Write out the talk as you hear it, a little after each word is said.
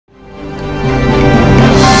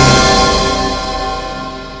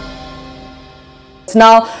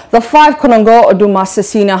Now, the 5 Konongo Odumase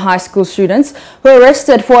senior high school students who were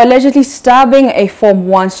arrested for allegedly stabbing a Form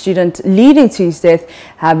 1 student leading to his death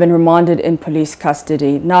have been remanded in police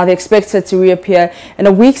custody. Now, they're expected to reappear in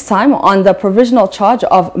a week's time on the provisional charge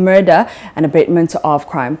of murder and abatement of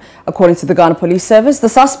crime. According to the Ghana Police Service, the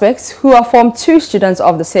suspects, who are Form 2 students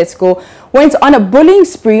of the said school, went on a bullying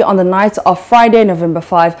spree on the night of Friday, November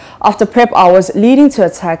 5, after prep hours, leading to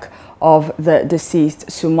attack of the deceased,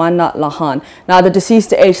 Sumana Lahan. Now, the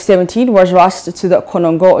deceased, aged 17, was rushed to the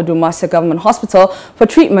Konongo Odumase Government Hospital for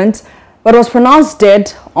treatment, but was pronounced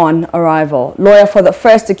dead on arrival. Lawyer for the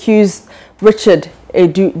first accused, Richard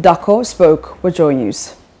Edu Dako, spoke with Joy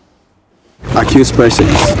News. Accused persons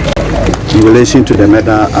in relation to the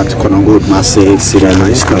murder at Konongo Odumase Senior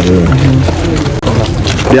High School.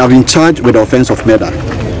 They have been charged with the offense of murder.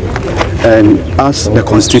 And as the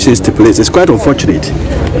Constitution stipulates, it's quite unfortunate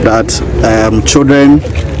that children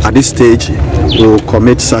at this stage will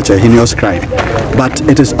commit such a heinous crime. But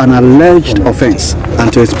it is an alleged offense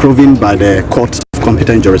until it's proven by the court of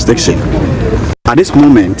competent jurisdiction. At this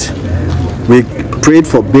moment, we prayed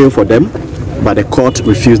for bail for them, but the court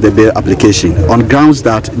refused the bail application on grounds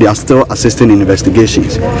that they are still assisting in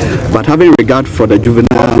investigations. But having regard for the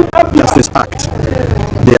Juvenile Justice Act,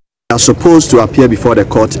 are supposed to appear before the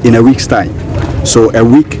court in a week's time. So a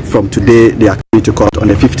week from today, they are coming to court on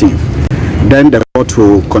the 15th. Then the court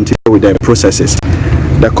will continue with the processes.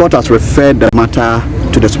 The court has referred the matter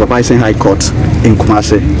to the Supervising High Court in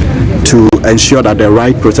Kumasi to ensure that the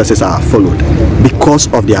right processes are followed because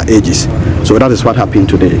of their ages. So that is what happened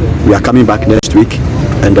today. We are coming back next week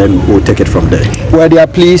and then we'll take it from there. Were their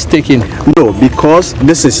pleas taken? No, because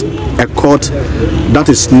this is a court that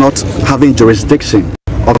is not having jurisdiction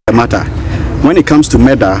of the matter. When it comes to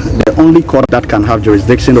murder, the only court that can have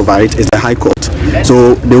jurisdiction over it is the High Court.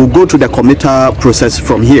 So they will go to the committal process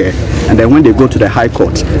from here, and then when they go to the High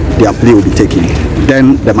Court, their plea will be taken.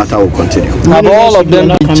 Then the matter will continue. Have all of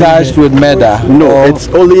them been charged with murder? No, it's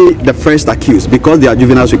only the first accused. Because they are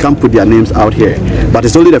juveniles, we can't put their names out here. But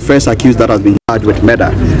it's only the first accused that has been charged with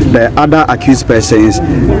murder. The other accused persons,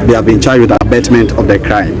 they have been charged with abatement of the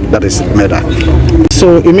crime, that is murder.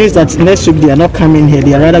 So it means that next week they are not coming here,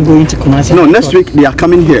 they are rather going to Kumasi? No, next week they are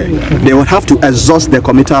coming here. They will have to exhaust the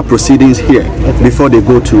committal proceedings here before they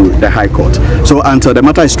go to the High Court. So until the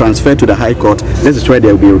matter is transferred to the High Court, this is where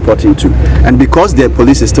they will be reporting to. And because the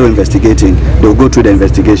police is still investigating, they will go through the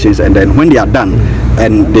investigations, and then when they are done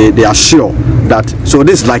and they are sure that, so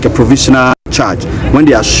this is like a provisional charge. When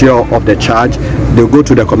they are sure of the charge, they'll go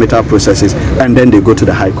to the committal processes, and then they go to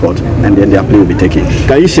the High Court, and then their plea will be taken.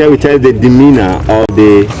 Can you share with us the demeanor of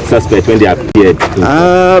the suspect when they appeared?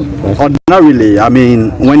 Ordinarily, I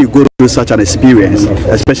mean, when you go through such an experience,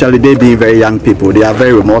 especially they being very young people, they are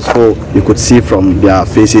very remorseful. You could see from their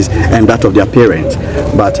faces and that of their parents.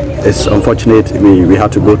 But it's unfortunate we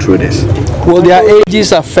have to go through this. Will their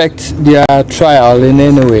ages affect their trial in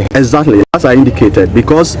any way? Exactly, as I indicated,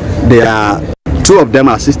 because they are, 2 of them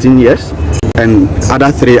are 16 years and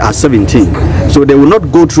other 3 are 17. So they will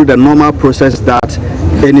not go through the normal process that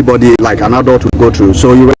anybody like an adult would go through.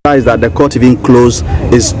 So you realize that the court even closed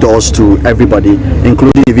its doors to everybody,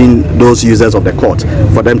 including even those users of the court,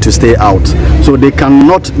 for them to stay out. So they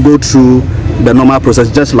cannot go through the normal process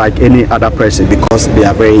just like any other person because they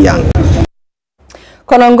are very young.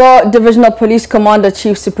 Konongo Divisional Police Commander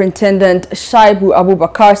Chief Superintendent Shaibu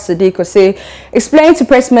Abubakar Sadiq say explained to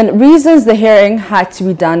pressmen reasons the hearing had to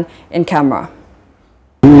be done in camera.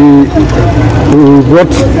 We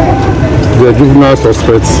brought the juvenile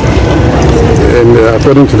suspects, and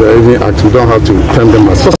according to the AV Act, we don't have to term them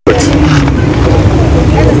as suspects.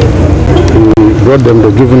 We brought them,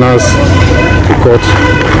 the juveniles, to court.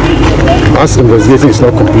 As investigation is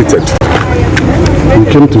not completed, we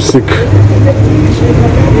came to seek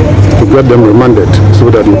to get them remanded so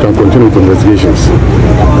that we can continue with investigations.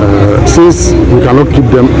 Since we cannot keep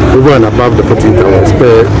them over and above the 48 hours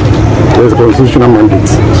per there's a constitutional mandate,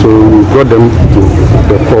 so we brought them to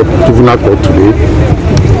the court, juvenile court today,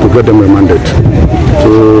 to get them remanded.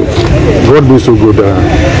 So God being so good,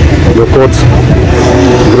 the court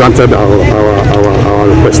granted our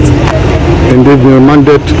request, and they've been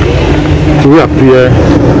remanded to reappear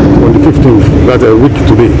on the 15th, that's a week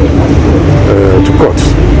today, to court.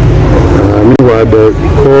 Meanwhile, the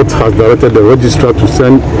court has directed the registrar to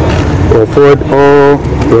send or forward all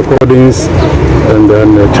recordings and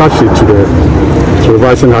then charge it to the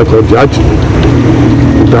Supervising High Court judge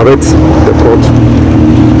to direct the court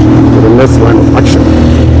to the next line of action.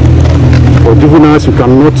 For juveniles, you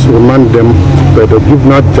cannot remand them by the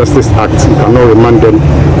Juvenile Justice Act. You cannot remand them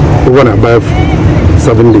over and above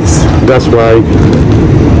 7 days. That's why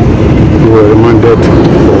we were remanded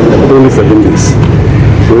for only 7 days.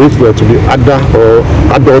 So if we are to be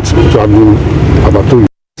adults to have been about 2 years,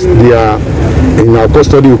 they are in our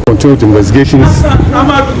custody. We continue with investigations,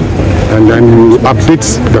 and then we update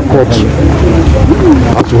the court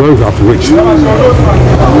as to where we have reached.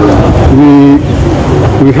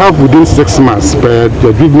 We have within 6 months per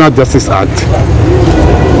the Juvenile Justice Act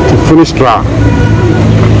to finish trial.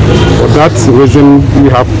 For that reason, we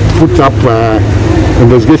have put up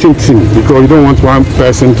investigation team, because we don't want one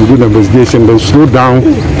person to do the investigation then slow down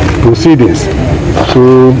proceedings.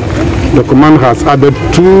 So the command has added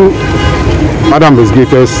 2 other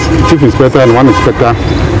investigators, chief inspector and 1 inspector,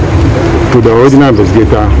 to the original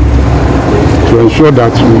investigator to ensure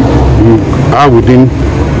that we are within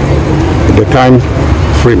the time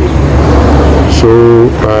frame. So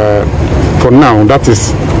for now, that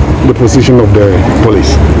is the position of the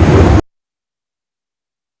police.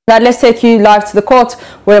 Now let's take you live to the court,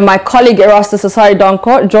 where my colleague Erastus Asari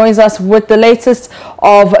Donko joins us with the latest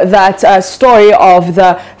of that story of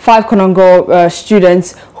the 5 Konongo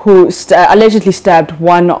students who allegedly stabbed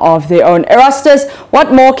one of their own. Erastus,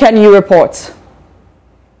 what more can you report?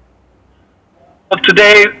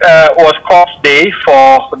 Today was court day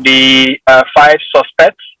for the 5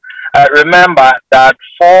 suspects. Remember that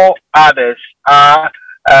 4 others are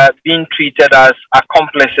being treated as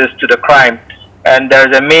accomplices to the crime. And there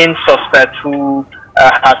is a main suspect who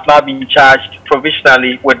has now been charged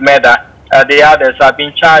provisionally with murder. The others are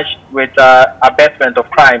being charged with abetment of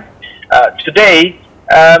crime. Today,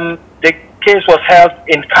 the case was held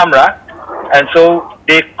in camera, and so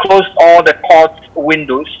they closed all the court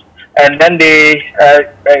windows, and then they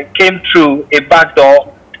came through a back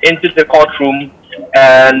door into the courtroom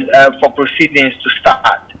and for proceedings to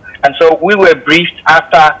start. And so we were briefed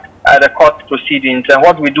after the court proceedings, and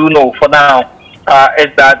what we do know for now is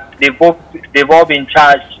that they've all been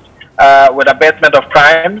charged with abetment of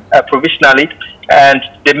crime provisionally, and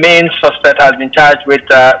the main suspect has been charged with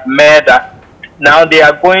murder. Now they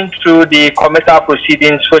are going through the committal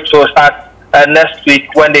proceedings, which will start next week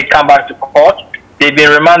when they come back to court. They've been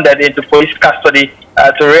remanded into police custody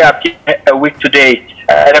to reappear a week today.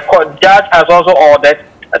 The court judge has also ordered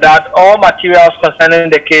that all materials concerning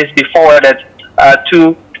the case be forwarded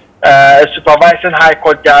to a supervising High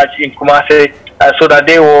Court judge in Kumasi, so that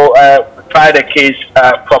they will try the case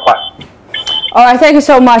proper. All right, thank you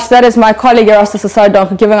so much. That is my colleague Erastus Asari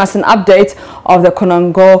Donko giving us an update of the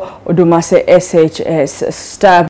Konongo Odumase SHS Stabbing.